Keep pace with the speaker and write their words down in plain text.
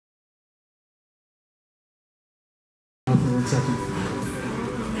For 1 second.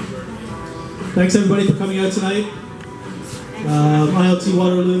 Thanks everybody for coming out tonight. IoT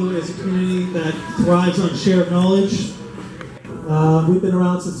Waterloo is a community that thrives on shared knowledge. We've been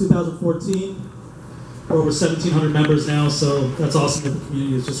around since 2014. We're over 1,700 members now, so that's awesome that the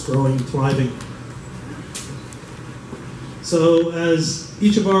community is just growing and thriving. So as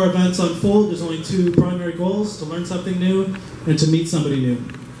each of our events unfold, there's only two primary goals: to learn something new and to meet somebody new.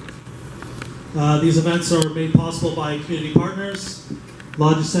 These events are made possible by community partners,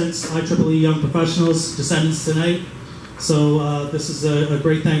 Logisense, IEEE Young Professionals, Descendants Tonight. So this is a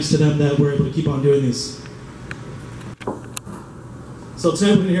great thanks to them that we're able to keep on doing these. So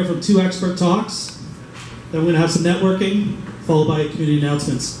tonight we're going to hear from two expert talks. Then we're going to have some networking, followed by community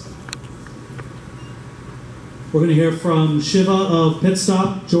announcements. We're going to hear from Shiva of Pit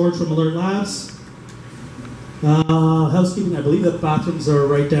Stop, George from Alert Labs. Housekeeping, I believe the bathrooms are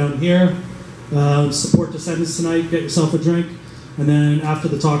right down here. Support Descendants tonight, get yourself a drink. And then after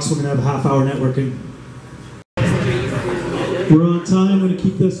the talks, we're going to have a half-hour networking. We're on time, we're going to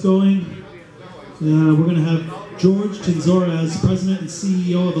keep this going. We're going to have George Tinzora as President and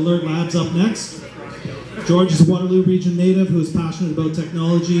CEO of Alert Labs up next. George is a Waterloo region native who is passionate about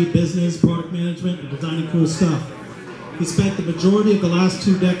technology, business, product management, and designing cool stuff. He spent the majority of the last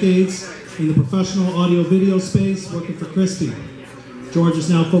 2 decades in the professional audio-video space working for Christie. George is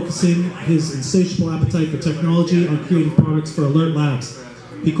now focusing his insatiable appetite for technology on creating products for Alert Labs.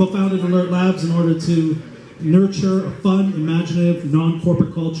 He co-founded Alert Labs in order to nurture a fun, imaginative,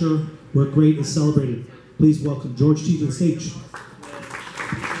 non-corporate culture where great is celebrated. Please welcome George T to the stage.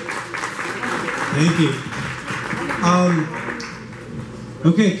 Thank you.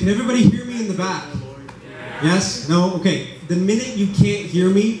 Okay, can everybody hear me in the back? Yes? No? Okay. The minute you can't hear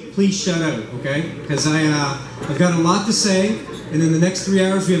me, please shut out, okay? Because I've got a lot to say, and in the next 3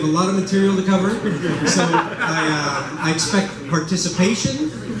 hours we have a lot of material to cover. So I expect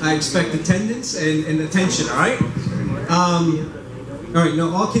participation, I expect attendance, and attention, all right? All right,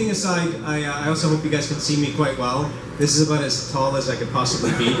 no, all kidding aside, I also hope you guys can see me quite well. This is about as tall as I could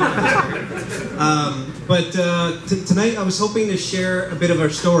possibly be. Tonight I was hoping to share a bit of our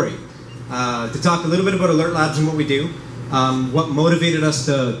story, to talk a little bit about Alert Labs and what we do, what motivated us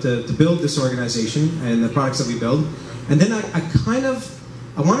to build this organization and the products that we build. And then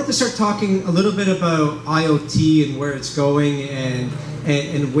I wanted to start talking a little bit about IoT and where it's going and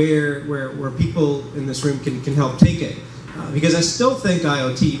where people in this room can help take it. Because I still think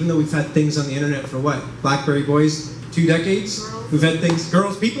IoT, even though we've had things on the internet for what? BlackBerry boys, 2 decades? We've had things,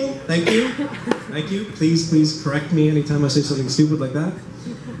 girls, people, thank you. Thank you. Please correct me anytime I say something stupid like that.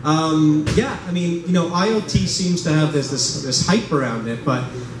 Yeah, I mean, you know, IoT seems to have this hype around it, but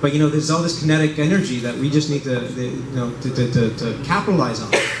you know, there's all this kinetic energy that we just need to capitalize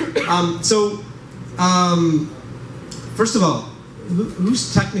on. First of all,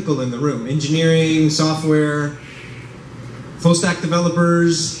 who's technical in the room? Engineering, software, full stack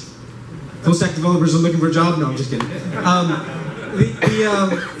developers. Full stack developers are looking for a job? No, I'm just kidding. And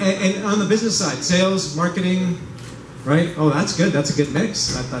on the business side, sales, marketing, right? Oh, that's good. That's a good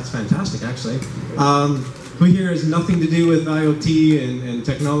mix. That's fantastic, actually. Who here has nothing to do with IoT and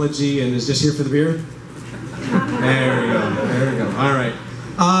technology and is just here for the beer? There we go. There we go. All right.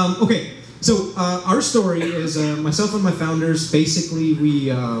 Okay. So our story is myself and my founders. Basically,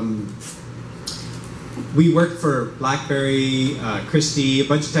 we worked for BlackBerry, Christie, a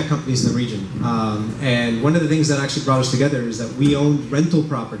bunch of tech companies in the region. And one of the things that actually brought us together is that we owned rental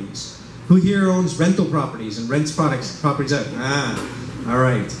properties. Who here owns rental properties and rents properties out? Ah, all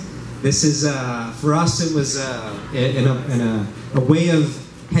right. This is, for us, it was in a way of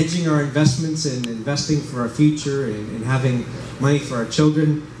hedging our investments and investing for our future and having money for our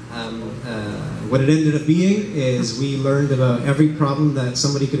children. What it ended up being is we learned about every problem that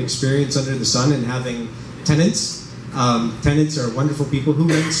somebody could experience under the sun and having tenants. Tenants are wonderful people. Who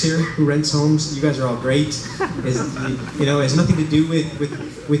rents here? Who rents homes? You guys are all great. It has nothing to do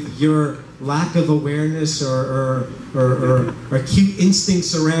with your lack of awareness or acute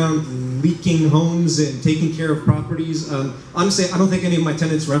instincts around leaking homes and taking care of properties. Honestly, I don't think any of my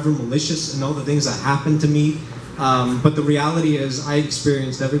tenants were ever malicious in all the things that happened to me. But the reality is I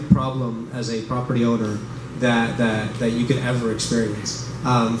experienced every problem as a property owner that you could ever experience.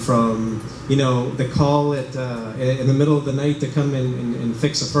 From, you know, the call in the middle of the night to come in and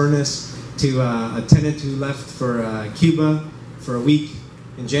fix a furnace, to a tenant who left for Cuba for a week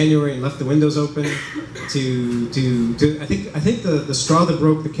in January and left the windows open, to I think the straw that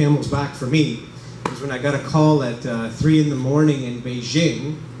broke the camel's back for me was when I got a call at 3 in the morning in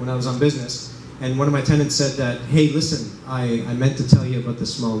Beijing when I was on business. And one of my tenants said that, hey, listen, I meant to tell you about the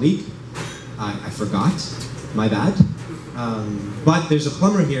small leak. I forgot. My bad. But there's a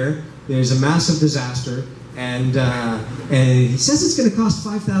plumber here, there's a massive disaster, and he says it's going to cost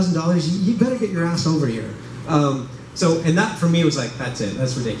 $5,000. You better get your ass over here. And that for me was like, that's it.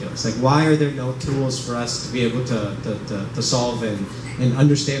 That's ridiculous. Like, why are there no tools for us to be able to solve and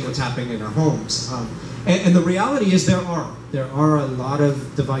understand what's happening in our homes? And the reality is there are a lot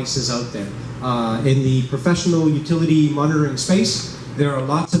of devices out there. In the professional utility monitoring space, there are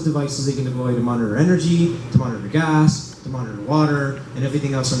lots of devices that you can deploy to monitor energy, to monitor gas, to monitor water, and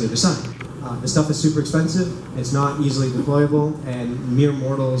everything else under the sun. This stuff is super expensive, it's not easily deployable, and mere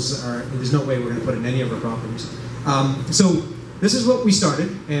mortals there's no way we're going to put it in any of our properties. So this is what we started,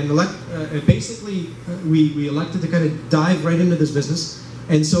 and basically we elected to kind of dive right into this business.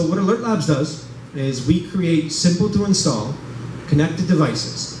 And so what Alert Labs does is we create simple to install connected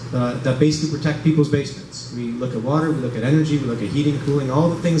devices that basically protect people's basements. We look at water, we look at energy, we look at heating, cooling, all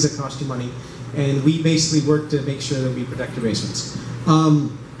the things that cost you money, and we basically work to make sure that we protect your basements.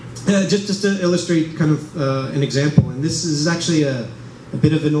 Just to illustrate kind of an example, and this is actually a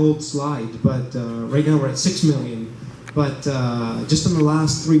bit of an old slide, but right now we're at 6 million. But just in the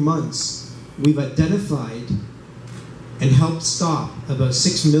last 3 months, we've identified and helped stop about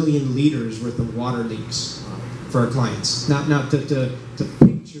 6 million liters worth of water leaks for our clients. Now to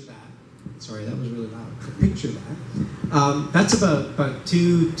picture that, sorry, that was really loud. To picture that, that's about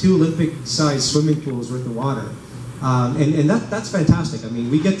two Olympic-sized swimming pools worth of water. And that's fantastic. I mean,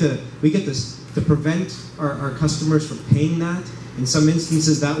 we get to prevent our customers from paying that. In some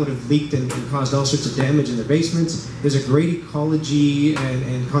instances, that would have leaked and caused all sorts of damage in their basements. There's a great ecology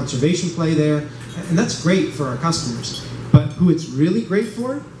and conservation play there, and that's great for our customers. But who it's really great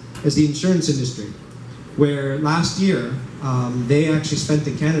for is the insurance industry, where last year they actually spent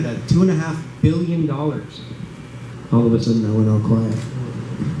in Canada $2.5 billion. All of a sudden, I went all quiet.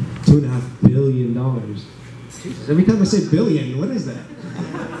 $2.5 billion. Jesus, every time I say billion, what is that?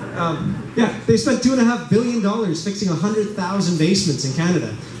 Yeah, they spent $2.5 billion fixing 100,000 basements in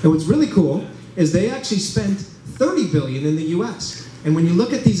Canada. And what's really cool is they actually spent $30 billion in the US. And when you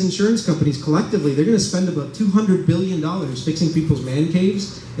look at these insurance companies collectively, they're going to spend about $200 billion fixing people's man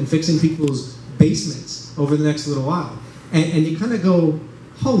caves and fixing people's basements over the next little while. And you kind of go,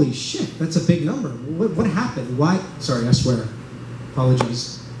 holy shit, that's a big number. What happened? Why? Sorry, I swear.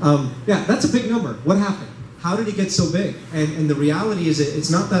 Apologies. Yeah, that's a big number. What happened? How did it get so big? And the reality is it's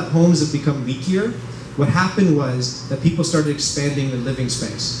not that homes have become leakier. What happened was that people started expanding the living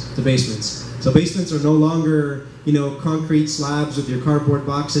space, the basements. So basements are no longer, concrete slabs with your cardboard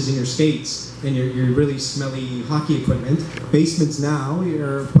boxes and your skates and your really smelly hockey equipment. Basements now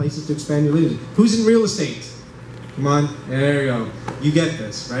are places to expand your living. Who's in real estate? Come on, there you go. You get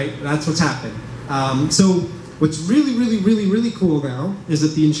this, right? That's what's happened. So what's really, really, really, really cool now is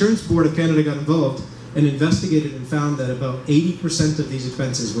that the Insurance Board of Canada got involved and investigated and found that about 80% of these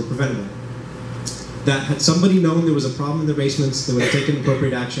expenses were preventable. That had somebody known there was a problem in their basements, they would have taken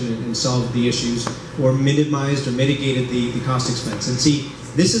appropriate action and solved the issues, or minimized or mitigated the cost expense. And see,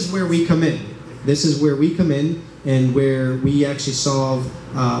 this is where we come in. This is where we come in and where we actually solve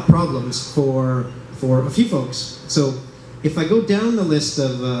problems for a few folks. So if I go down the list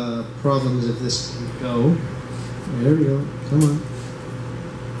of problems, if this can go, there we go, come on.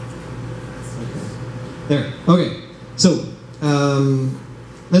 There, okay, so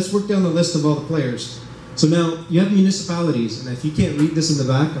let's work down the list of all the players. So now you have municipalities, and if you can't read this in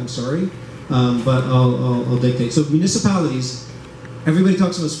the back, I'm sorry, but I'll dictate. So municipalities, everybody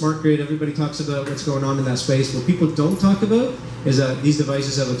talks about smart grid, everybody talks about what's going on in that space. What people don't talk about is that these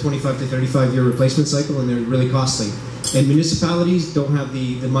devices have a 25 to 35 year replacement cycle, and they're really costly. And municipalities don't have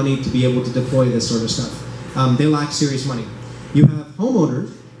the money to be able to deploy this sort of stuff. They lack serious money. You have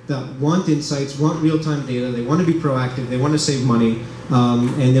homeowners that want insights, want real-time data, they want to be proactive, they want to save money,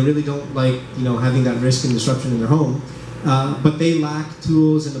 and they really don't like having that risk and disruption in their home, but they lack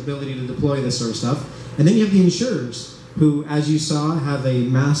tools and ability to deploy this sort of stuff. And then you have the insurers, who, as you saw, have a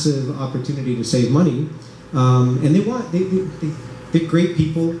massive opportunity to save money, and they're great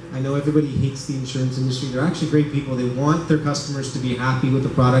people. I know everybody hates the insurance industry. They're actually great people. They want their customers to be happy with the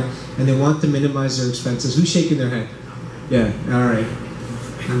product, and they want to minimize their expenses. Who's shaking their head? Yeah, all right.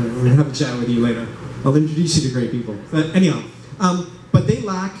 We're going to have a chat with you later. I'll introduce you to great people. But anyhow, but they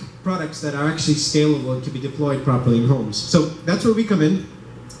lack products that are actually scalable and can be deployed properly in homes. So that's where we come in.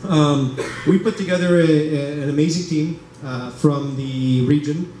 We put together an amazing team from the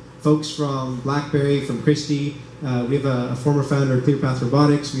region, folks from BlackBerry, from Christie. We have a former founder of ClearPath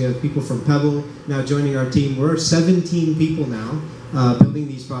Robotics. We have people from Pebble now joining our team. We're 17 people now building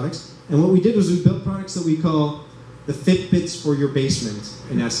these products. And what we did was we built products that we call the Fitbits for your basement,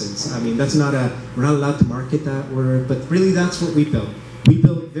 in essence. I mean, that's not we're not allowed to market that word, but really that's what we built. We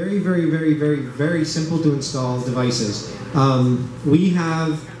built very, very, very, very, very simple to install devices. I'm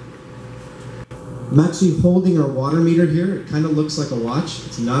actually holding our water meter here. It kind of looks like a watch.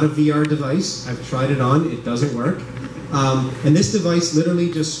 It's not a VR device. I've tried it on. It doesn't work. And this device literally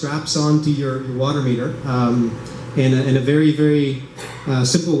just straps onto your water meter in a very, very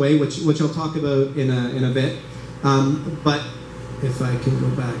simple way, which I'll talk about in a bit. But if I can go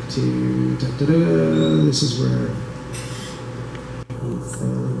back to this is where I'm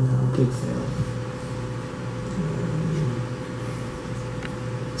failing now. Big fail.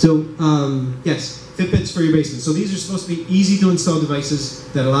 So yes, Fitbits for your basement. So these are supposed to be easy to install devices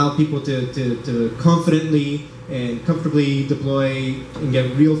that allow people to confidently and comfortably deploy and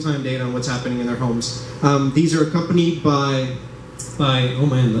get real-time data on what's happening in their homes. These are accompanied by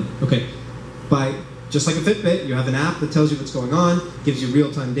just like a Fitbit, you have an app that tells you what's going on, gives you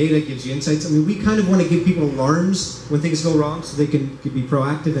real-time data, gives you insights. I mean, we kind of want to give people alarms when things go wrong so they can be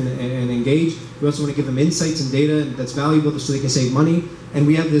proactive and engage. We also want to give them insights and data that's valuable so they can save money. And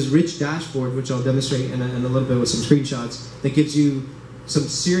we have this rich dashboard, which I'll demonstrate in a little bit with some screenshots, that gives you some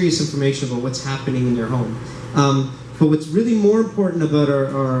serious information about what's happening in your home. But what's really more important about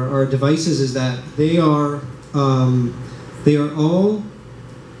our devices is that they are all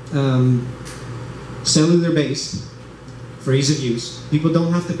cellular based for ease of use. People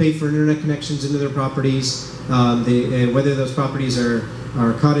don't have to pay for internet connections into their properties, whether those properties are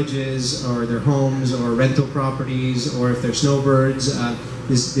cottages or their homes or rental properties or if they're snowbirds.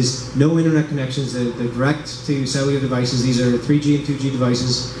 There's no internet connections. They're direct to cellular devices. These are 3G and 2G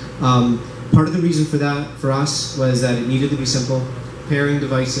devices. Part of the reason for that for us was that it needed to be simple. Pairing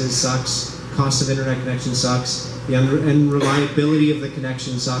devices sucks. Cost of internet connection sucks. The unreliability of the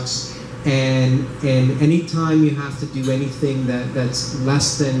connection sucks. And anytime you have to do anything that's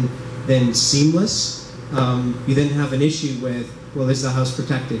less than seamless, you then have an issue with, well, is the house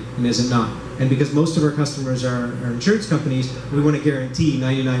protected and is it not? And because most of our customers are insurance companies, we want to guarantee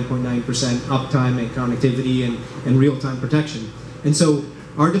 99.9% uptime and connectivity and real-time protection. And so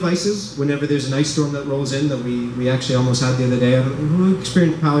our devices, whenever there's an ice storm that rolls in, that we actually almost had the other day, I don't know who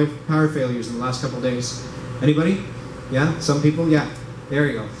experienced power failures in the last couple of days? Anybody? Yeah? Some people? Yeah. There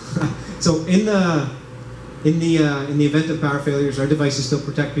you go. So in the event of power failures, our devices still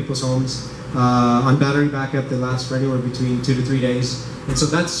protect people's homes. On battery backup, they last for anywhere between 2 to 3 days. And so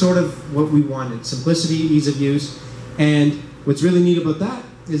that's sort of what we wanted. Simplicity, ease of use. And what's really neat about that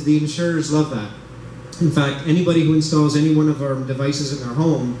is the insurers love that. In fact, anybody who installs any one of our devices in their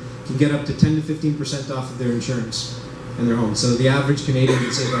home can get up to 10 to 15% off of their insurance in their home. So the average Canadian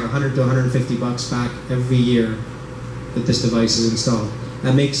can save about 100 to 150 bucks back every year that this device is installed.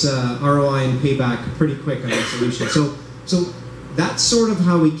 That makes ROI and payback pretty quick on the solution. So that's sort of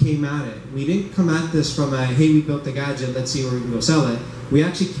how we came at it. We didn't come at this from a, hey, we built the gadget, let's see where we can go sell it. We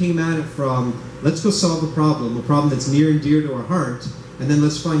actually came at it from, let's go solve a problem that's near and dear to our heart, and then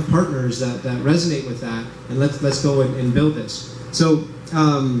let's find partners that resonate with that, and let's go and build this. So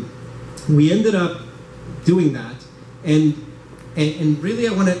we ended up doing that, and really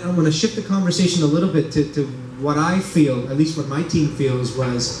I want to shift the conversation a little bit to what I feel, at least what my team feels,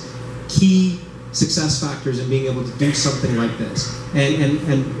 was key success factors in being able to do something like this.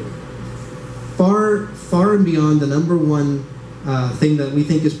 And far and beyond, the number one thing that we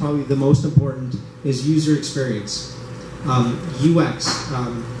think is probably the most important is user experience. UX.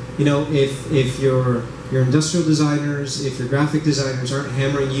 You know, if your industrial designers, if your graphic designers aren't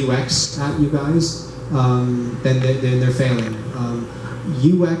hammering UX at you guys, then they're failing.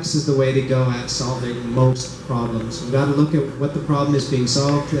 UX is the way to go at solving most problems. You got to look at what the problem is being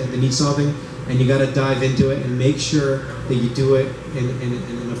solved, the need solving, and you got to dive into it and make sure that you do it in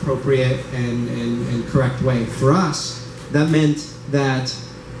an appropriate and correct way. For us, that meant that,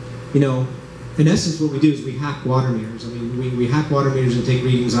 you know, in essence, what we do is we hack water meters. I mean, we hack water meters and take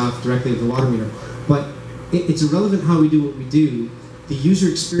readings off directly of the water meter. But it's irrelevant how we do what we do. The user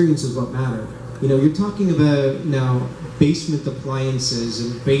experience is what matters. You know, you're talking about now basement appliances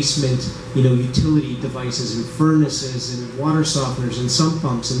and basement, you know, utility devices and furnaces and water softeners and sump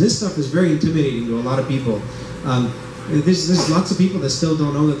pumps, and this stuff is very intimidating to a lot of people. There's lots of people that still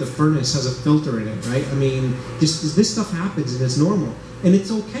don't know that the furnace has a filter in it, right? I mean, this stuff happens and it's normal, and it's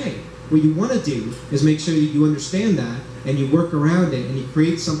okay. What you want to do is make sure that you understand that and you work around it and you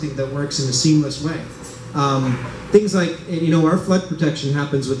create something that works in a seamless way. Things like, you know, our flood protection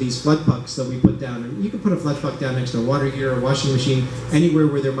happens with these flood pucks that we put down. And you can put a flood puck down next to a water heater, a washing machine, anywhere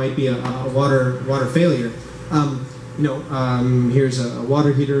where there might be a water failure. You know, here's a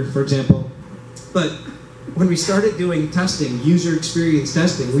water heater, for example. But when we started doing testing, user experience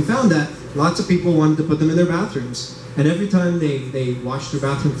testing, we found that lots of people wanted to put them in their bathrooms. And every time they washed their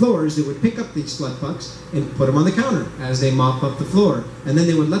bathroom floors, they would pick up these flood pucks and put them on the counter as they mop up the floor. And then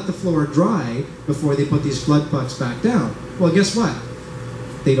they would let the floor dry before they put these flood pucks back down. Well, guess what?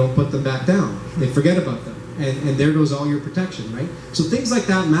 They don't put them back down. They forget about them. And there goes all your protection, right? So things like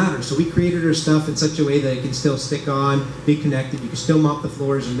that matter. So we created our stuff in such a way that it can still stick on, be connected. You can still mop the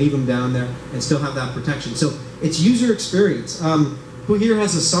floors and leave them down there and still have that protection. So it's user experience. Who here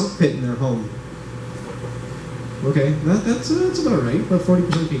has a sump pit in their home? Okay, that's about right. About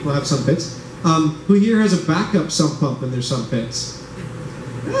 40% of people have sump pits. Who here has a backup sump pump in their sump pits?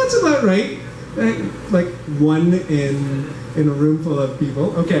 That's about right. Like one in a room full of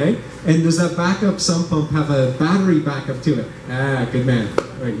people. Okay, and does that backup sump pump have a battery backup to it? Ah, good man.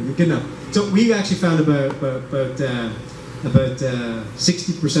 Right, good enough. So we actually found about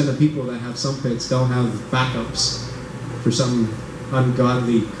 60% of people that have sump pits don't have backups for some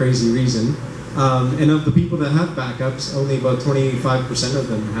ungodly, crazy reason. And of the people that have backups, only about 25% of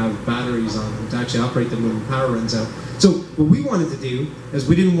them have batteries on them to actually operate them when the power runs out. So what we wanted to do is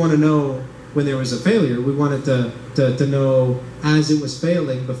we didn't want to know when there was a failure. We wanted to know as it was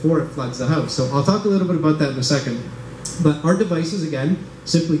failing before it floods the house. So I'll talk a little bit about that in a second. But our devices, again,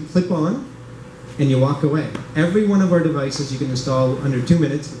 simply clip on and you walk away. Every one of our devices you can install under 2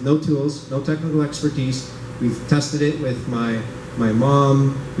 minutes with no tools, no technical expertise. We've tested it with my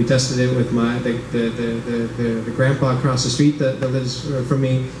mom. We tested it with the grandpa across the street that lives from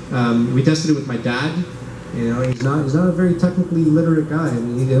me. We tested it with my dad. You know, he's not a very technically literate guy. I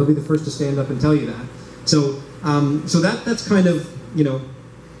mean, he'll be the first to stand up and tell you that. So that's kind of, you know,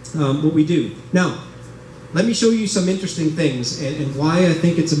 what we do. Now, let me show you some interesting things and why I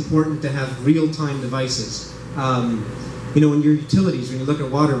think it's important to have real-time devices. You know, in your utilities, when you look at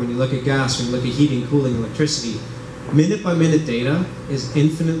water, when you look at gas, when you look at heating, cooling, electricity, minute-by-minute data is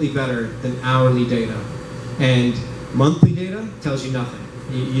infinitely better than hourly data. And monthly data tells you nothing.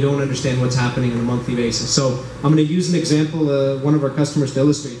 You don't understand what's happening on a monthly basis. So I'm going to use an example of one of our customers to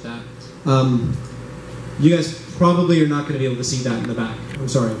illustrate that. You guys probably are not going to be able to see that in the back. I'm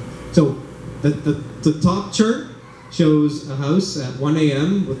sorry. So the top chart shows a house at 1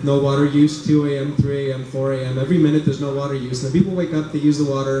 a.m. with no water use, 2 a.m., 3 a.m., 4 a.m. Every minute there's no water use. And then people wake up, they use the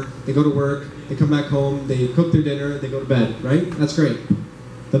water, they go to work, they come back home, they cook their dinner, they go to bed, right? That's great.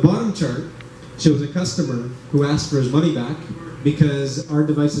 The bottom chart shows a customer who asked for his money back because our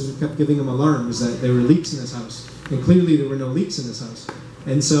devices kept giving him alarms that there were leaks in his house. And clearly there were no leaks in this house.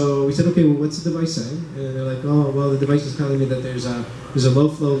 And so we said, okay, well, what's the device saying? And they're like, oh, well, the device is telling me that there's a low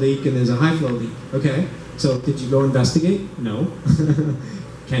flow leak and there's a high flow leak. Okay, so did you go investigate? No.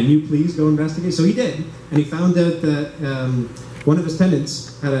 Can you please go investigate? So he did, and he found out that one of his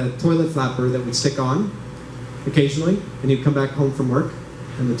tenants had a toilet flapper that would stick on occasionally, and he'd come back home from work,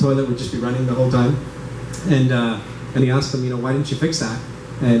 and the toilet would just be running the whole time. And he asked him, you know, why didn't you fix that?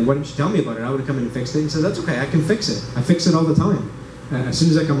 And why didn't you tell me about it? I would have come in and fixed it. He said, that's okay, I can fix it. I fix it all the time. As soon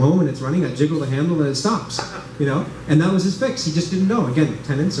as I come home and it's running, I jiggle the handle and it stops, you know? And that was his fix. He just didn't know. Again,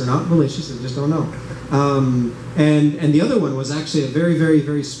 tenants are not malicious, they just don't know. And the other one was actually a very, very,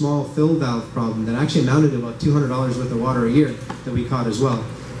 very small fill valve problem that actually amounted to about $200 worth of water a year that we caught as well.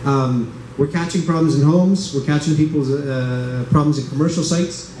 We're catching problems in homes. We're catching people's problems in commercial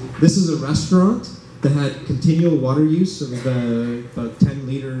sites. This is a restaurant that had continual water use of about 10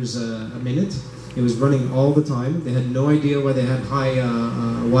 liters a minute. It was running all the time. They had no idea why they had high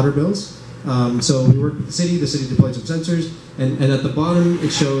water bills. So we worked with the city deployed some sensors, and at the bottom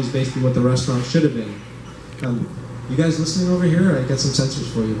it shows basically what the restaurant should have been. You guys listening over here? I got some sensors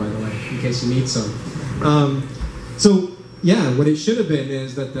for you, by the way, in case you need some. So yeah, what it should have been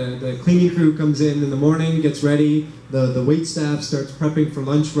is that the cleaning crew comes in the morning, gets ready, the wait staff starts prepping for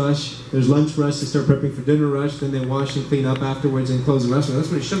lunch rush, there's lunch rush, they start prepping for dinner rush, then they wash and clean up afterwards and close the restaurant.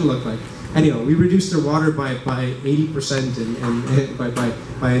 That's what it should have looked like. Anyhow, we reduced their water by 80% and by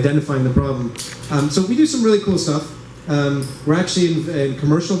identifying the problem. So we do some really cool stuff. We're actually in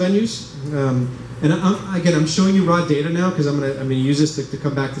commercial venues. And again, I'm showing you raw data now because I'm gonna use this to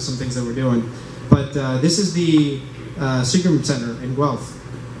come back to some things that we're doing. But this is the Seagram Center in Guelph.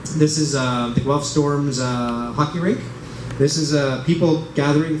 This is the Guelph Storm's hockey rink. This is people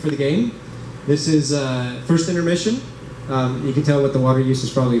gathering for the game. This is first intermission. You can tell what the water use is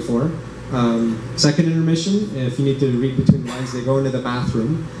probably for. Second intermission, if you need to read between the lines, they go into the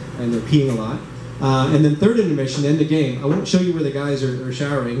bathroom and they're peeing a lot. And then third intermission, end of game. I won't show you where the guys are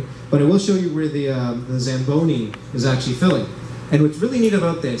showering, but I will show you where the Zamboni is actually filling. And what's really neat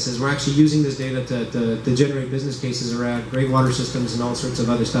about this is we're actually using this data to generate business cases around great water systems and all sorts of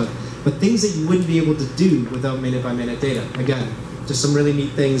other stuff. But things that you wouldn't be able to do without minute-by-minute data. Again, just some really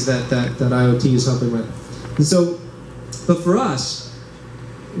neat things that IoT is helping with. And so, but for us,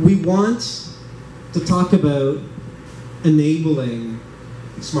 we want to talk about enabling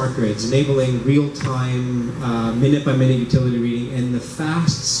smart grids, enabling real-time, minute-by-minute utility reading, and the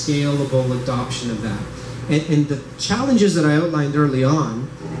fast, scalable adoption of that. And the challenges that I outlined early on,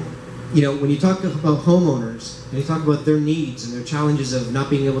 you know, when you talk about homeowners, and you talk about their needs and their challenges of not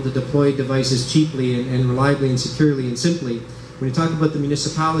being able to deploy devices cheaply and reliably and securely and simply, when you talk about the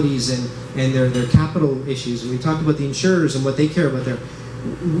municipalities and their capital issues, when we talk about the insurers and what they care about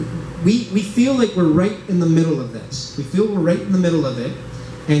we feel like we're right in the middle of this. We feel we're right in the middle of it,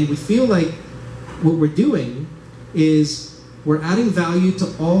 and we feel like what we're doing is we're adding value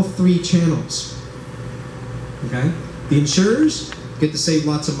to all three channels. Okay? The insurers get to save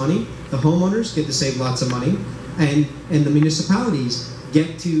lots of money, the homeowners get to save lots of money, and the municipalities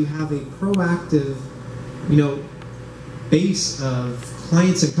get to have a proactive, you know, base of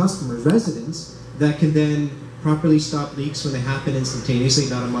clients and customers, residents, that can then properly stop leaks when they happen instantaneously,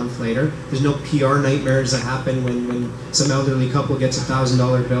 not a month later. There's no PR nightmares that happen when some elderly couple gets a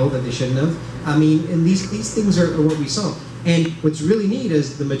 $1,000 bill that they shouldn't have. I mean, and these things are what we saw. And what's really neat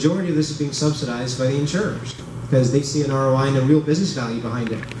is the majority of this is being subsidized by the insurers because they see an ROI and a real business value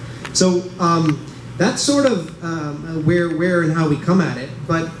behind it. So that's sort of where and how we come at it.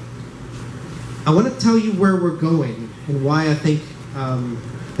 But I want to tell you where we're going and why I think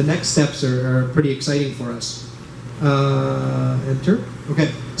the next steps are pretty exciting for us. Enter.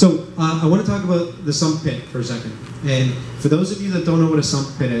 Okay, so I want to talk about the sump pit for a second. And for those of you that don't know what a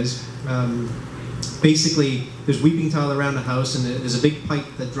sump pit is, basically there's weeping tile around the house, and there's a big pipe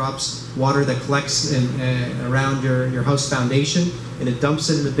that drops water that collects around your house foundation, and it dumps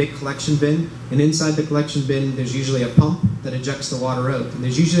it in a big collection bin. And inside the collection bin, there's usually a pump that ejects the water out. And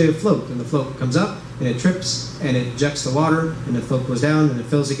there's usually a float, and the float comes up, and it trips, and it ejects the water, and the float goes down, and it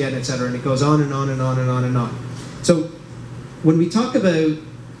fills again, etc. And it goes on and on and on and on and on. So when we talk about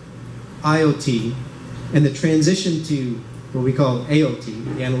IoT and the transition to what we call AOT,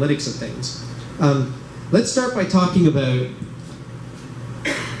 the analytics of things, let's start by talking about,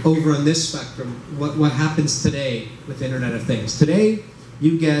 over on this spectrum, what happens today with the Internet of Things. Today,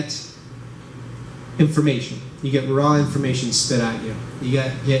 you get information. You get raw information spit at you.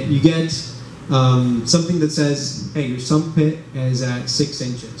 You get something that says, hey, your sump pit is at 6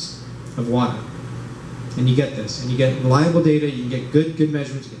 inches of water. And you get this. And you get reliable data, you get good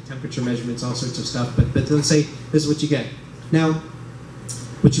measurements, you get temperature measurements, all sorts of stuff. But let's say this is what you get. Now,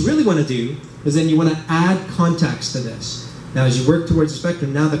 what you really want to do is then you want to add context to this. Now, as you work towards the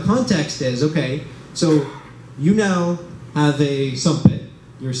spectrum, now the context is, okay, so you now have a sump pit.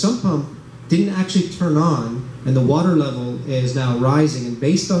 Your sump pump didn't actually turn on, and the water level is now rising, and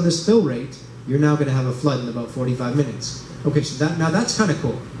based on this fill rate, you're now going to have a flood in about 45 minutes. Okay, so now that's kind of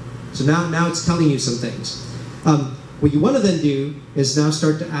cool. So now it's telling you some things. What you want to then do is now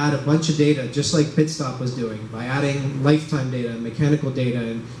start to add a bunch of data, just like Pitstop was doing, by adding lifetime data, and mechanical data,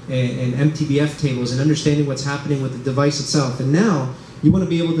 and MTBF tables, and understanding what's happening with the device itself. And now you want to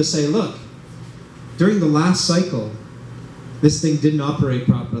be able to say, look, during the last cycle, this thing didn't operate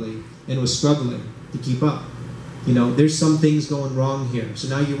properly and was struggling to keep up. You know, there's some things going wrong here. So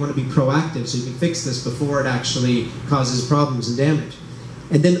now you want to be proactive so you can fix this before it actually causes problems and damage.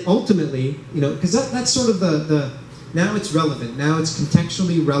 And then ultimately, you know, because that's sort of the now it's relevant. Now it's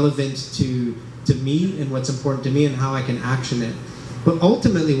contextually relevant to me and what's important to me and how I can action it. But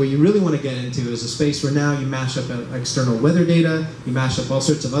ultimately, what you really want to get into is a space where now you mash up external weather data, you mash up all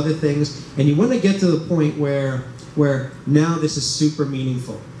sorts of other things, and you want to get to the point where now this is super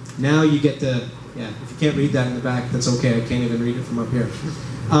meaningful. Now you get to, yeah, if you can't read that in the back, that's okay. I can't even read it from up here.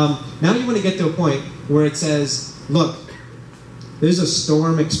 Now you want to get to a point where it says, look, there's a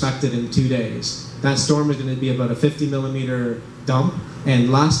storm expected in 2 days. That storm is going to be about a 50 millimeter dump. And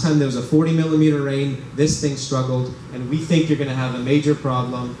last time there was a 40 millimeter rain, this thing struggled, and we think you're going to have a major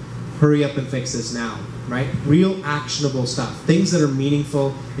problem. Hurry up and fix this now, right? Real actionable stuff. Things that are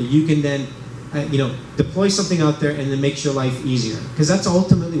meaningful that you can then you know, deploy something out there and then makes your life easier. Because that's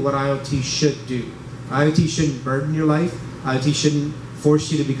ultimately what IoT should do. IoT shouldn't burden your life. IoT shouldn't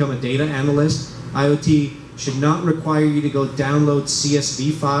force you to become a data analyst. IoT should not require you to go download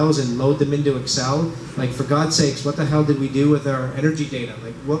CSV files and load them into Excel. Like, for God's sakes, what the hell did we do with our energy data?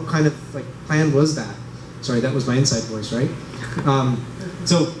 Like, what kind of plan was that? Sorry, that was my inside voice, right?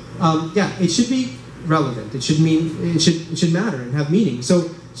 Yeah, it should be relevant. It should matter and have meaning. So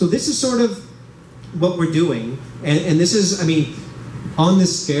this is sort of what we're doing, and this is, I mean, on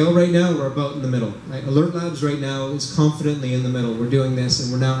this scale right now, we're about in the middle. Right? Alert Labs right now is confidently in the middle. We're doing this,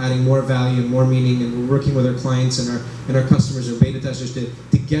 and we're now adding more value and more meaning, and we're working with our clients and our customers, our beta testers,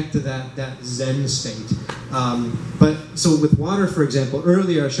 to get to that Zen state. But so with water, for example,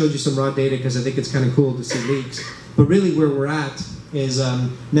 earlier I showed you some raw data because I think it's kind of cool to see leaks. But really, where we're at is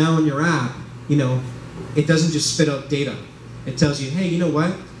now in your app, you know, it doesn't just spit out data. It tells you, hey, you know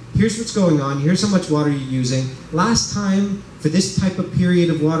what? Here's what's going on. Here's how much water you're using. Last time, for this type of period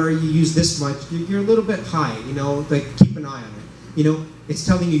of water, you use this much. You're a little bit high, you know, like keep an eye on it. You know, it's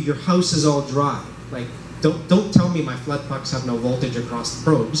telling you your house is all dry. Like, don't tell me my flood pucks have no voltage across the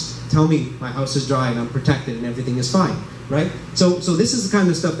probes. Tell me my house is dry and I'm protected and everything is fine, right? So this is the kind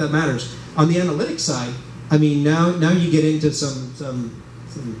of stuff that matters. On the analytics side, I mean, now you get into some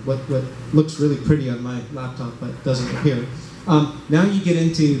what looks really pretty on my laptop but doesn't appear. Now you get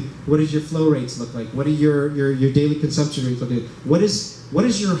into what does your flow rates look like? What do your daily consumption rates look like? What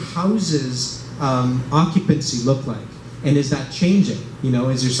is your house's occupancy look like? And is that changing? You know,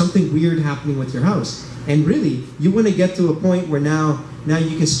 is there something weird happening with your house? And really, you want to get to a point where now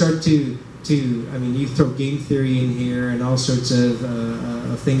you can start to I mean, you throw game theory in here and all sorts of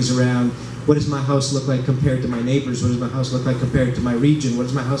things around. What does my house look like compared to my neighbors? What does my house look like compared to my region? What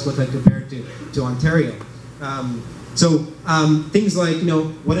does my house look like compared to Ontario? Things like, you know,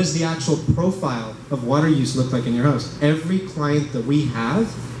 what does the actual profile of water use look like in your house? Every client that we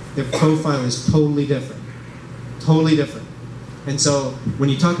have, their profile is totally different. Totally different. And so when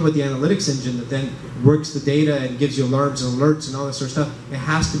you talk about the analytics engine that then works the data and gives you alarms and alerts and all that sort of stuff, it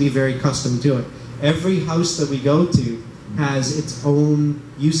has to be very custom to it. Every house that we go to has its own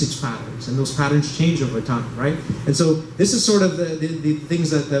usage patterns, and those patterns change over time, right? And so this is sort of the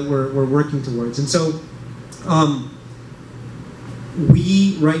things that we're working towards. And so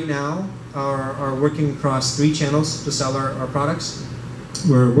we right now are working across 3 channels to sell our products.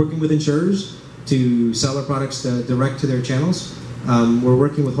 We're working with insurers to sell our products direct to their channels. We're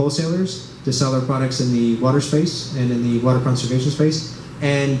working with wholesalers to sell our products in the water space and in the water conservation space.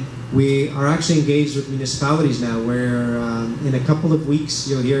 And we are actually engaged with municipalities now where in a couple of weeks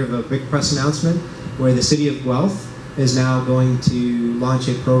you'll hear of a big press announcement where the City of Guelph is now going to launch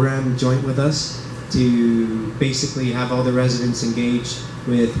a program joint with us to basically have all the residents engaged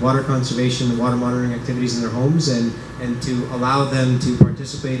with water conservation and water monitoring activities in their homes and to allow them to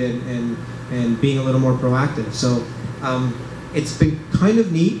participate in being a little more proactive. So it's been kind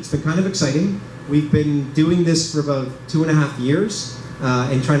of neat, it's been kind of exciting. We've been doing this for about 2.5 years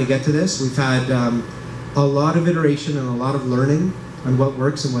in trying to get to this. We've had a lot of iteration and a lot of learning on what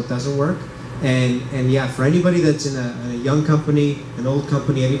works and what doesn't work. And yeah, for anybody that's in a young company, an old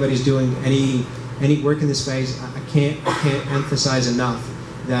company, anybody's doing any work in this space, I can't emphasize enough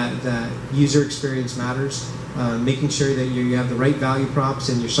that user experience matters. Making sure that you have the right value props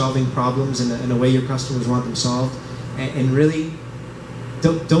and you're solving problems in a way your customers want them solved. And really,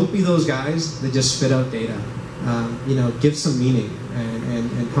 don't be those guys that just spit out data. You know, give some meaning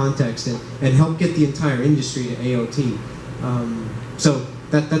and context and help get the entire industry to AOT. So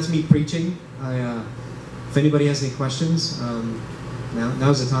that's me preaching. If anybody has any questions,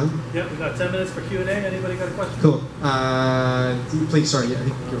 now's the time. Yeah, we've got 10 minutes for Q&A. Anybody got a question? Cool. Please, sorry, I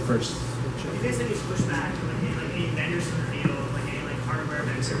think you're first. You guys have any pushback from like any vendors in the field, like any like hardware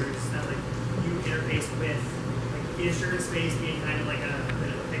vendors that like you interface with, like the insurance space being kind of like a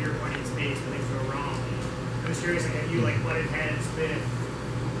bit of a finger pointing space when things go wrong. I'm just curious, like, have you like butted heads with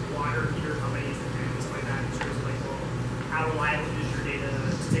water heater companies and stuff like that in terms of like, well, how reliable is your data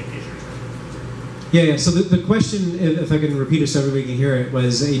to take the insurance? Yeah. So the question, if I can repeat it so everybody can hear it,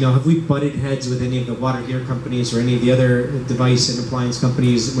 was, you know, have we butted heads with any of the water heater companies or any of the other device and appliance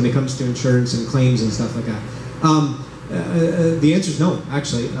companies when it comes to insurance and claims and stuff like that? The answer is no,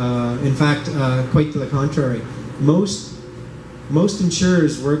 actually. In fact, quite to the contrary. Most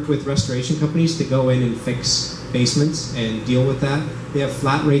insurers work with restoration companies to go in and fix basements and deal with that. They have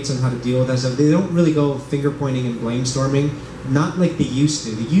flat rates on how to deal with that stuff. They don't really go finger pointing and blame storming, not like they used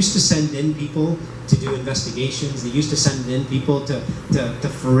to. They used to send in people to do investigations. They used to send in people to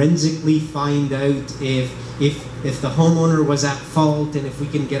forensically find out if the homeowner was at fault and if we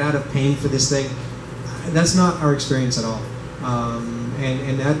can get out of paying for this thing. That's not our experience at all.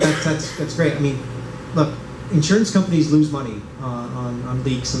 And that's great. I mean, look, insurance companies lose money on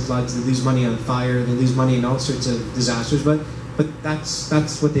leaks and floods. They lose money on fire. They lose money in all sorts of disasters. But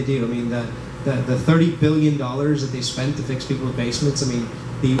that's what they do. I mean, the $30 billion that they spent to fix people's basements. I mean,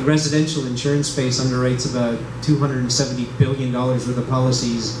 the residential insurance space underwrites about $270 billion worth of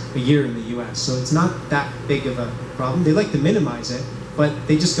policies a year in the U.S. So it's not that big of a problem. They like to minimize it, but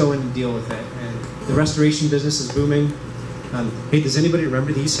they just go in and deal with it. And the restoration business is booming. Hey, does anybody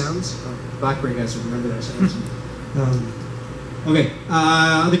remember these sounds? BlackBerry guys would remember those sounds. Okay,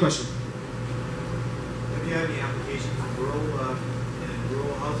 other question. Have you had any applications for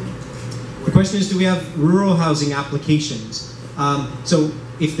rural housing? The question is, do we have rural housing applications? So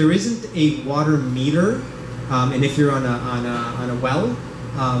if there isn't a water meter, and if you're on a well,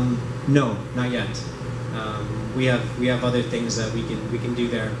 no, not yet. We have other things that we can do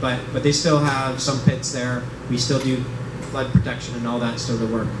there, but they still have some pits there. We still do flood protection and all that sort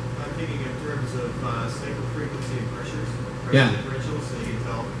of work. I'm thinking in terms of cycle frequency and pressures, Yeah. differentials, so you can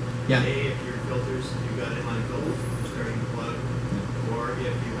tell, Yeah. A, if your filters, you've got it unfilled, you're starting to flood, or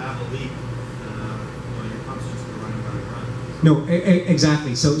if you have a leak, your pump's just going to run about a run. No,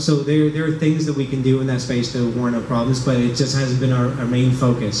 exactly. So there are things that we can do in that space to warn of problems, but it just hasn't been our main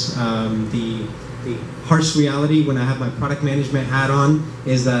focus. The harsh reality when I have my product management hat on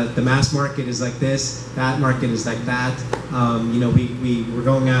is that the mass market is like this, that market is like that. We're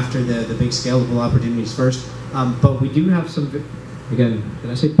going after the big scalable opportunities first, but we do have some. Again, did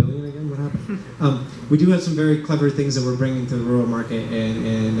I say billion again? What happened? We do have some very clever things that we're bringing to the rural market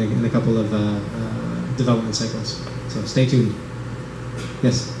in a couple of development cycles. So stay tuned.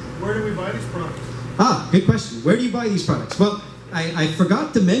 Yes? Where do we buy these products? Good question. Where do you buy these products? Well, I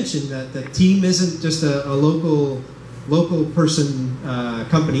forgot to mention that the team isn't just a local person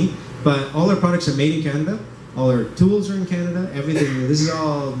company, but all our products are made in Canada. All our tools are in Canada. Everything, this is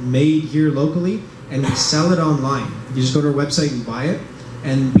all made here locally, and we sell it online. You just go to our website and buy it.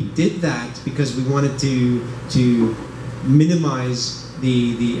 And we did that because we wanted to minimize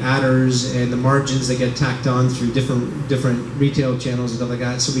the adders and the margins that get tacked on through different retail channels and stuff like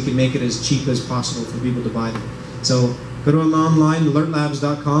that, so we can make it as cheap as possible for people to buy them. So go to them online,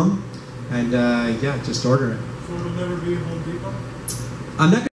 alertlabs.com, and just order it. So it'll never be a Home Depot?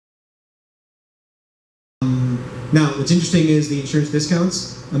 I'm not. Now, what's interesting is the insurance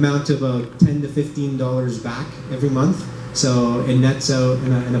discounts amount to about $10 to $15 back every month, so it nets out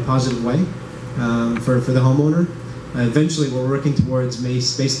in a positive way for the homeowner. Eventually, we're working towards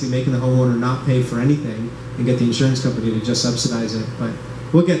basically making the homeowner not pay for anything and get the insurance company to just subsidize it. But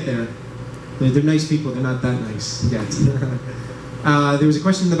we'll get there. They're nice people. They're not that nice yet. There was a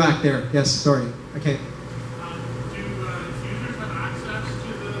question in the back there. Yes, sorry. Okay. Do users have access to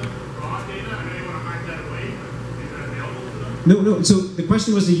the raw data? I know you want to hide that away, but is that available to them? No. So the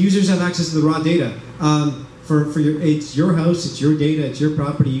question was, the users have access to the raw data. It's your house, it's your data, it's your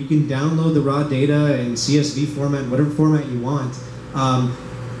property. You can download the raw data in CSV format, whatever format you want.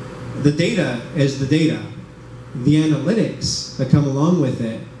 The data is the data. The analytics that come along with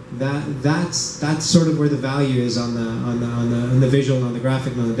it, that's sort of where the value is on the visual, on the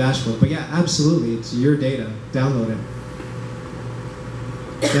graphic, and on the dashboard. But yeah, absolutely, it's your data. Download it.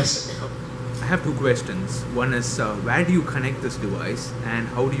 Yes. I have two questions. One is, where do you connect this device, and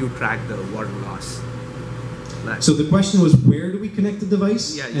how do you track the water loss? So the question was, where do we connect the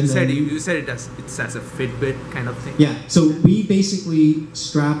device? Yeah, you said it's as a Fitbit kind of thing. Yeah, so we basically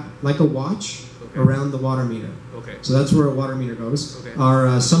strap like a watch around the water meter. Okay. So that's where a water meter goes. Okay.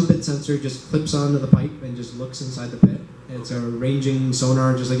 Our sump pit sensor just clips onto the pipe and just looks inside the pit. It's a ranging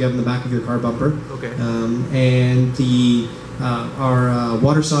sonar, just like you have in the back of your car bumper. Okay. And our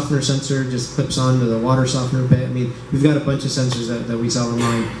water softener sensor just clips onto the water softener pit. I mean, we've got a bunch of sensors that we sell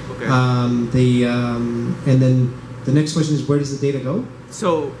online. Okay. And then the next question is, where does the data go?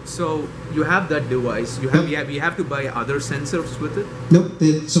 So you have that device. You have to buy other sensors with it. Nope.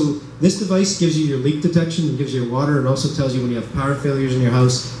 So this device gives you your leak detection. It gives you your water. It also tells you when you have power failures in your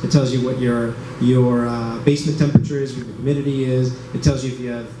house. It tells you what your basement temperature is, what the humidity is. It tells you if you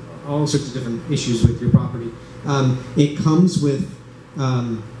have all sorts of different issues with your property. It comes with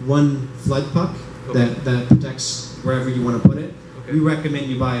one flood puck that protects wherever you want to put it. We recommend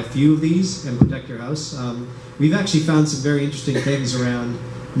you buy a few of these and protect your house. We've actually found some very interesting things around.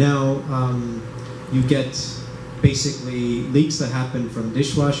 Now you get basically leaks that happen from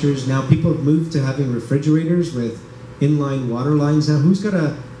dishwashers. Now people have moved to having refrigerators with inline water lines. Now who's got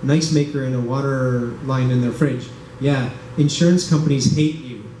a nice maker and a water line in their fridge? Yeah, insurance companies hate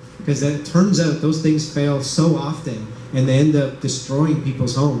you because it turns out those things fail so often and they end up destroying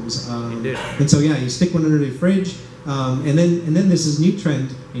people's homes. And so yeah, you stick one under the fridge. And then there's this new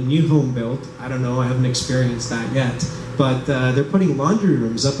trend in new home build. I don't know, I haven't experienced that yet. But they're putting laundry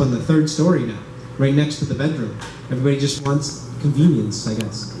rooms up on the 3rd story now, right next to the bedroom. Everybody just wants convenience, I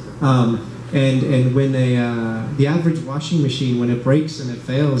guess. And when the average washing machine, when it breaks and it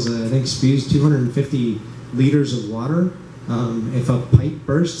fails, I think spews 250 liters of water. If a pipe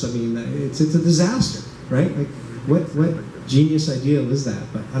bursts, I mean, it's a disaster, right? Like, what genius idea is that?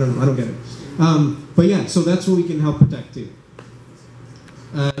 But I don't get it. But yeah, so that's what we can help protect too.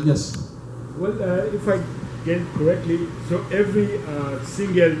 Yes. Well, if I get it correctly, so every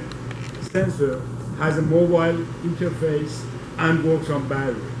single sensor has a mobile interface and works on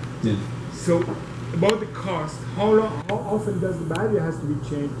battery. Yeah. So about the cost, how often does the battery has to be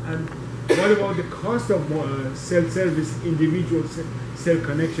changed, and what about the cost of cell service, individual cell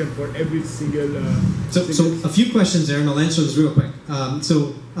connection for every single? So a few questions there, and I'll answer this real quick.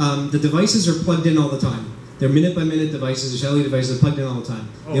 The devices are plugged in all the time. They're minute-by-minute devices, they're LED devices, they're plugged in all the time.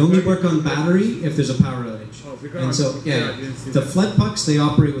 They only work on battery if there's a power outage. And so, yeah, the flood pucks, they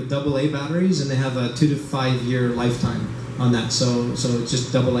operate with AA batteries, and they have a 2 to 5 year lifetime on that. So it's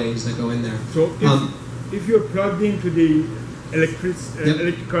just AA's that go in there. So if you're plugged into the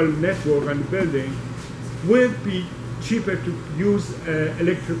electrical network on the building, will it be cheaper to use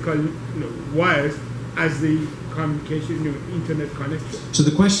electrical wires as the communication, internet connection? So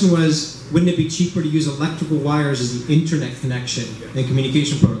the question was, wouldn't it be cheaper to use electrical wires as the internet connection and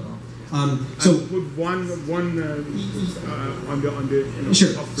communication protocol? So put one on the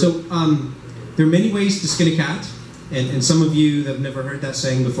sure. software. So there are many ways to skin a cat, and some of you that have never heard that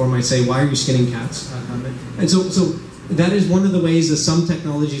saying before might say, "Why are you skinning cats?" And so that is one of the ways that some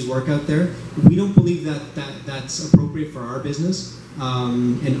technologies work out there. We don't believe that's appropriate for our business.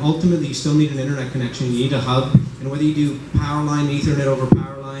 And ultimately, you still need an internet connection. You need a hub, and whether you do power line, Ethernet over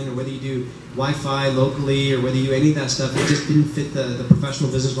power line, or whether you do Wi-Fi locally, or whether you do any of that stuff, it just didn't fit the professional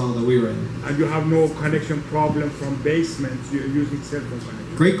business model that we were in. And you have no connection problem from basements using cell phone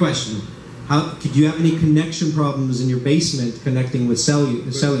connection? Great question. Could you have any connection problems in your basement connecting with cellular?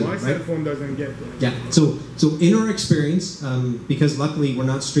 My cell phone doesn't get that. Yeah. So in our experience, because luckily we're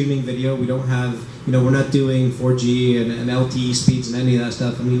not streaming video, we don't have, we're not doing 4G and LTE speeds and any of that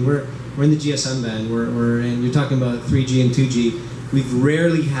stuff. I mean, we're in the GSM band. And you're talking about 3G and 2G. We've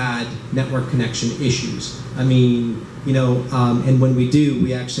rarely had network connection issues. I mean, and when we do,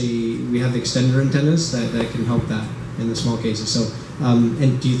 we have the extender antennas that can help that in the small cases. So.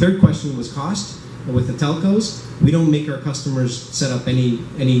 And your third question was cost. With the telcos, we don't make our customers set up any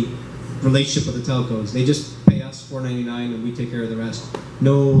relationship with the telcos. They just pay us $4.99 and we take care of the rest.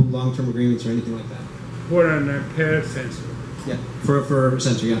 No long-term agreements or anything like that. For an per sensor. Yeah, for a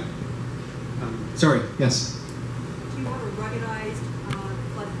sensor, yeah. Sorry, yes. Do you have a ruggedized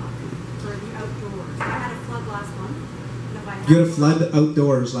flood pump for the outdoors? I had a flood last month. And if I had You had a flood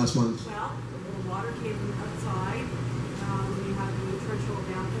outdoors last month. Well, the water came from outside. We had the torrential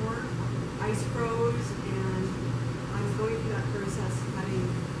downpour. Ice froze, and I'm going through that process, having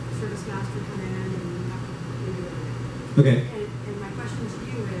service master come in and have to do it. Okay. And my question to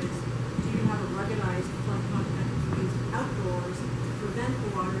you is, do you have a ruggedized flood pump that can be used outdoors to prevent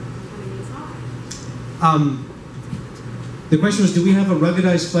the water from coming inside? The question was, do we have a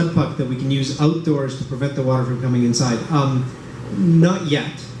ruggedized flood puck that we can use outdoors to prevent the water from coming inside? Not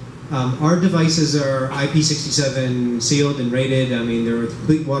yet. Our devices are IP67 sealed and rated. I mean, they're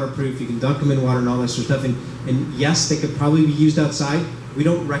complete waterproof. You can dunk them in water and all that sort of stuff. And yes, they could probably be used outside. We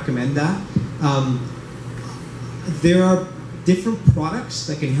don't recommend that. There are different products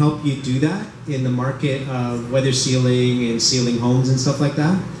that can help you do that in the market, weather sealing and sealing homes and stuff like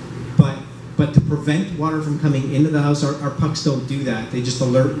that. But to prevent water from coming into the house, our pucks don't do that. They just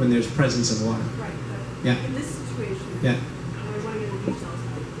alert when there's presence of water. Right, but Yeah. in this situation, Yeah. I want to get the details.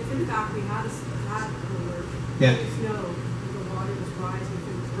 If in fact we had an alert, Yeah. let us know that the water was rising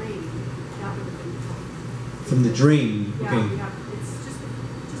from the drain, that would have been helpful. From the drain. Yeah, Okay. we have, it's just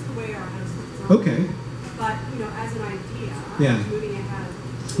the way our house is designed. Okay. But, as an idea, Yeah. moving ahead.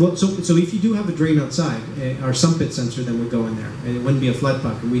 Well, so if you do have a drain outside, our sump pit sensor then would go in there, and it wouldn't be a flood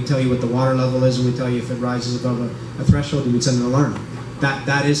puck, and we tell you what the water level is, and we tell you if it rises above a threshold, and we'd send an alarm.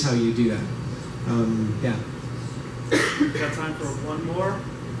 That is how you do that. Yeah. We got time for one more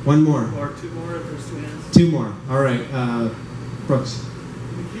One more. or two more if there's two hands. Two more. All right. Brooks.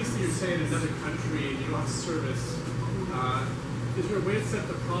 In case you're saying in another country and you don't have service, is there a way to set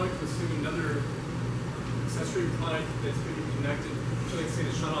the product to assume another accessory product that's going to be connected, so like say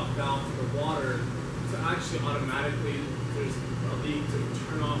the shut-off valve for the water, so actually automatically there's a leak to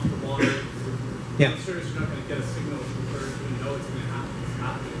turn off the water? Yeah. I'm sure you're not going to get a signal from where you know it's going to happen. It's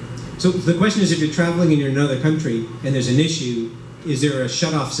happening. So the question is, if you're traveling in another country and there's an issue, is there a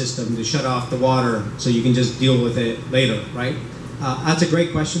shut-off system to shut off the water so you can just deal with it later, right? That's a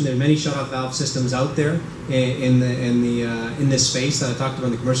great question. There are many shut-off valve systems out there in this space that I talked about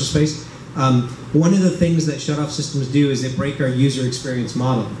in the commercial space. One of the things that shut-off systems do is they break our user experience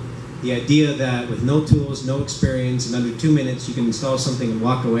model. The idea that with no tools, no experience, in under 2 minutes you can install something and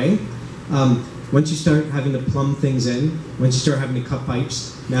walk away. Once you start having to plumb things in, once you start having to cut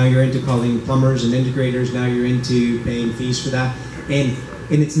pipes, now you're into calling plumbers and integrators, now you're into paying fees for that. And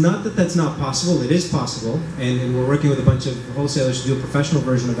it's not that that's not possible, it is possible, and we're working with a bunch of wholesalers to do a professional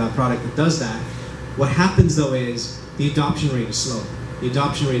version of that product that does that. What happens though is the adoption rate is slow. The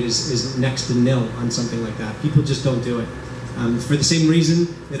adoption rate is next to nil on something like that. People just don't do it. For the same reason,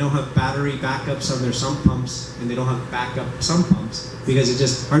 they don't have battery backups on their sump pumps, and they don't have backup sump pumps, because it's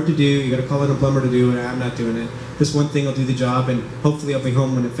just hard to do. You got to call in a plumber to do it. I'm not doing it. This one thing will do the job, and hopefully I'll be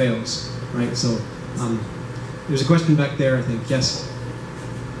home when it fails, right? So there's a question back there, I think. Yes?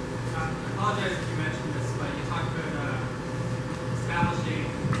 I apologize if you mentioned this, but you talked about establishing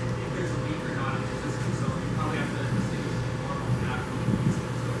if there's a leak or not in the system, so you probably have to distinguish between normal and abnormal leaks.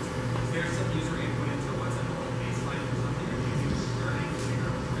 So is there some user input into what's a normal baseline or something, or do you use learning to figure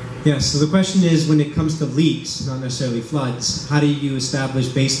out what's right? Yes, so the question is, when it comes to leaks, not necessarily floods, how do you establish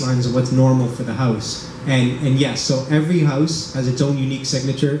baselines of what's normal for the house? And yes, so every house has its own unique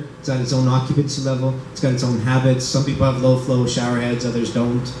signature. It's got its own occupancy level. It's got its own habits. Some people have low flow shower heads, others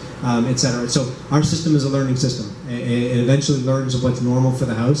don't, etc. So our system is a learning system. It eventually learns what's normal for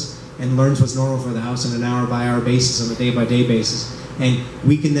the house and learns what's normal for the house on an hour-by-hour basis, on a day-by-day basis. And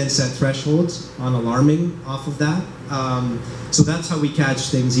we can then set thresholds on alarming off of that. So that's how we catch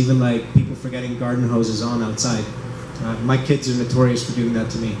things, even like people forgetting garden hoses on outside. My kids are notorious for doing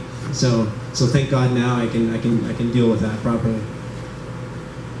that to me. So thank God now I can deal with that properly.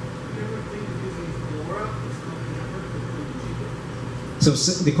 So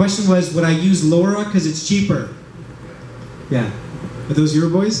the question was, would I use LoRa because it's cheaper? Yeah. Are those your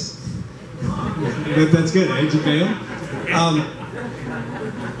boys? That's good, eh, Japan?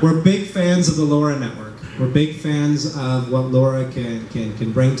 We're big fans of the LoRa network. We're big fans of what LoRa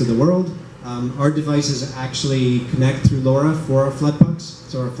can bring to the world. Our devices actually connect through LoRa for our flood pucks.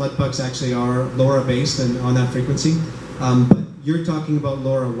 So our flood pucks actually are LoRa based and on that frequency. But you're talking about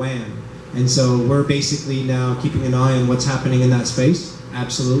LoRa WAN. And so we're basically now keeping an eye on what's happening in that space.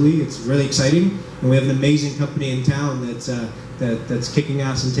 Absolutely, it's really exciting. And we have an amazing company in town that's kicking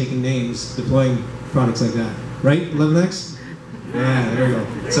ass and taking names, deploying products like that. Right, 11X? Yeah, there we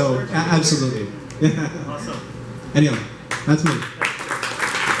go. So, absolutely. Awesome. Anyway, that's me.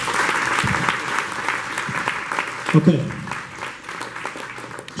 Okay.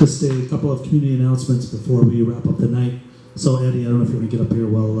 Just a couple of community announcements before we wrap up the night. So Eddie, I don't know if you want to get up here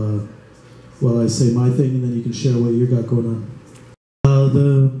while I say my thing, and then you can share what you got going on.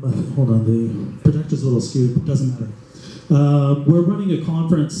 Hold on, the projector's a little skewed, but doesn't matter. We're running a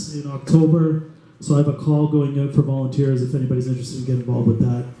conference in October, so I have a call going out for volunteers. If anybody's interested in getting involved with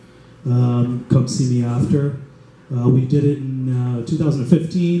that, come see me after. We did it in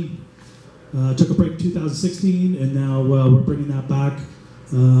 2015. Took a break in 2016, and now we're bringing that back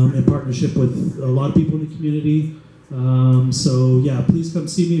in partnership with a lot of people in the community. So yeah, please come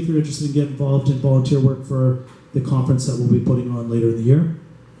see me if you're interested in getting involved in volunteer work for the conference that we'll be putting on later in the year.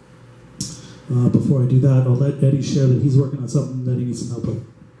 Before I do that, I'll let Eddie share that he's working on something that he needs some help with.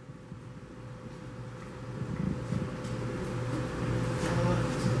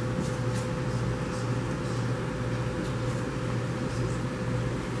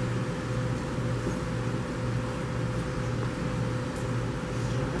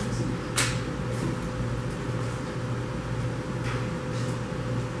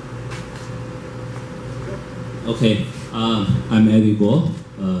 Okay, I'm Eddie Guo.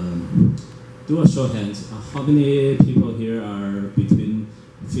 Do a show of hands. How many people here are between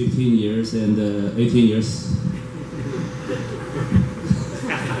 15 years and 18 years?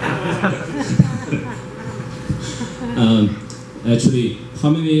 Actually, how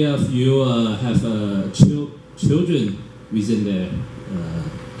many of you have children within the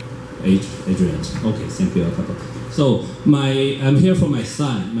age range? Okay, thank you, a couple. So I'm here for my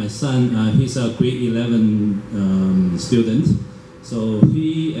son. My son, he's a grade 11 student. So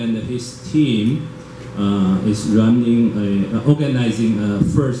he and his team is organizing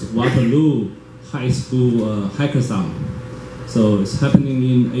first Waterloo High School hackathon. So it's happening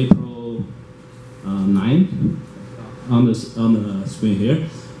in April 9 on the screen here.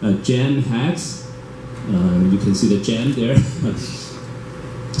 Jam hacks. You can see the jam there.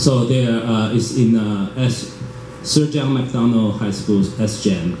 So there is in Sir John Macdonald High School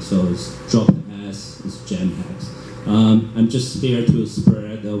SJAM, so it's drop the S, it's jam hacks. I'm just here to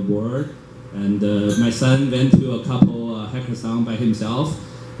spread the word, and my son went to a couple hackathon by himself,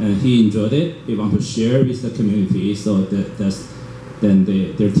 and he enjoyed it. He wants to share with the community, so then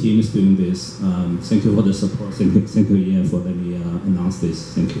their team is doing this. Thank you for the support. Thank you, Ian, for letting me announce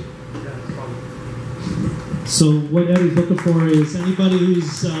this. Thank you. So what Eddie's looking for is anybody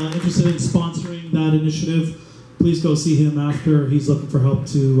who's interested in sponsoring leading that initiative. Please go see him after. He's looking for help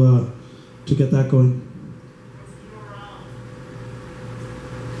to get that going.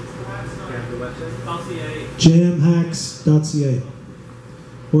 Jamhacks.ca.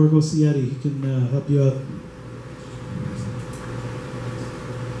 Or go see Eddie. He can help you out.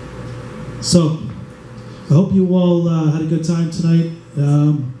 So, I hope you all had a good time tonight,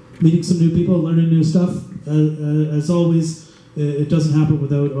 meeting some new people, learning new stuff. As always, it doesn't happen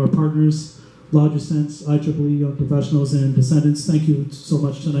without our partners, Logisense, IEEE, Young Professionals, and Descendants. Thank you so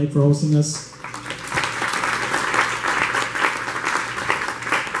much tonight for hosting us.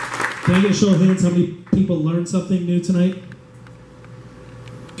 Can I get a show of hands? How many people learned something new tonight?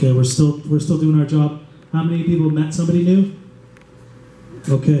 Okay, we're still doing our job. How many people met somebody new?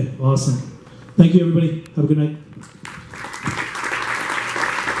 Okay, awesome. Thank you, everybody. Have a good night.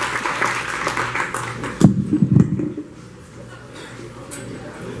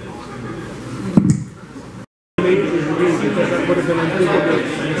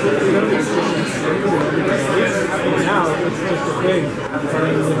 Now it's just a thing.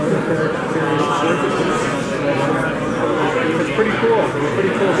 It's pretty cool. It's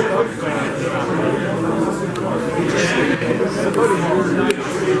pretty cool stuff.